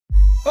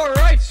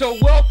Alright, so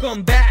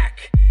welcome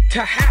back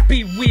to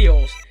Happy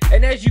Wheels.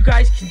 And as you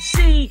guys can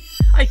see,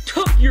 I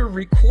took your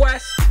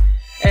request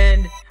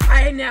and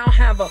I now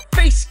have a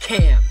face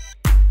cam.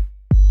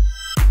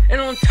 And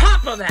on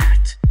top of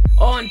that,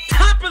 on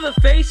top of the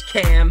face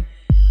cam,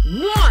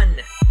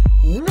 one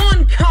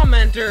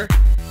commenter,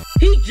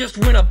 he just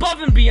went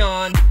above and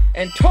beyond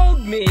and told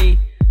me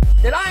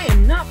that I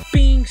am not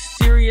being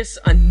serious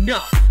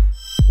enough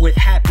with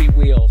Happy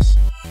Wheels.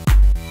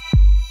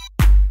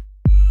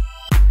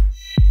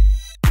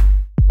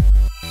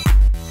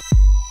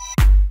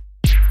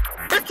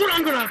 That's what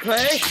I'm gonna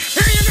play.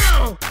 Here you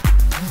go.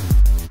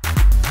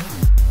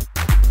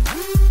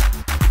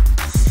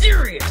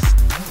 Serious.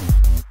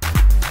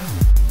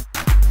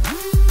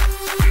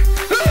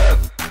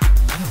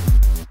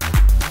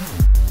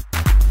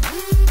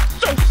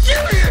 So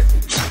serious.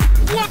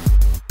 What?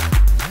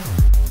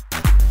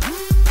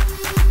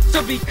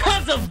 So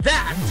because of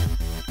that,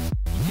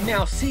 you can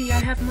now see I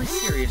have my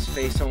serious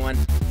face on.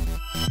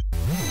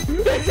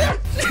 Is that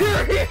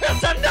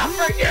serious enough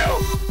for you?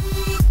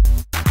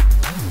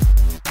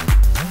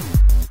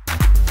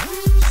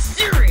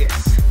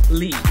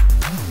 Seriously.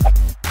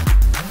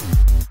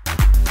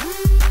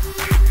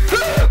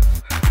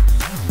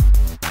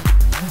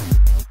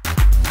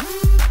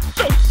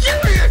 So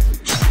serious!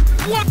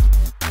 What?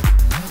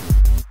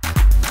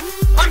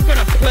 I'm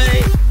gonna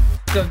play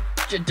so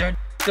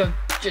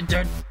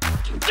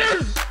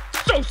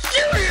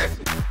serious!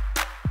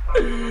 What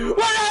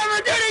did I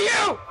ever do to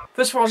you?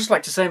 First of all, I'd just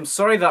like to say I'm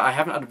sorry that I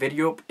haven't had a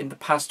video up in the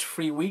past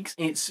 3 weeks.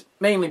 It's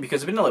mainly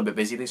because I've been a little bit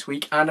busy this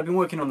week and I've been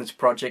working on this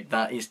project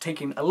that is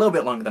taking a little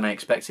bit longer than I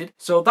expected.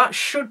 So that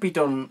should be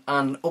done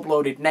and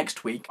uploaded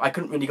next week. I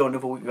couldn't really go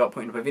another week without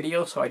putting up a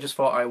video, so I just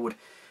thought I would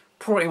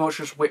pretty much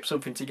just whip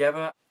something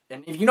together.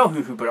 And if you know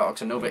who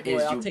Uberhaxornova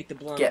is, I'll you take the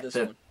blonde get this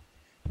the one.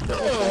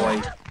 little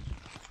boy.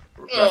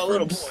 Oh,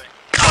 little boy.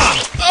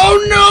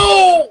 Oh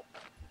no!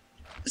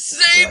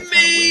 Save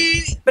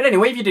me! But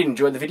anyway, if you did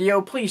enjoy the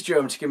video, please do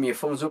remember to give me a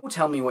thumbs up,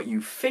 tell me what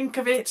you think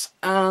of it,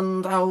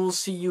 and I will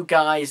see you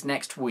guys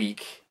next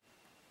week.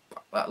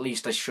 At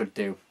least I should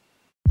do.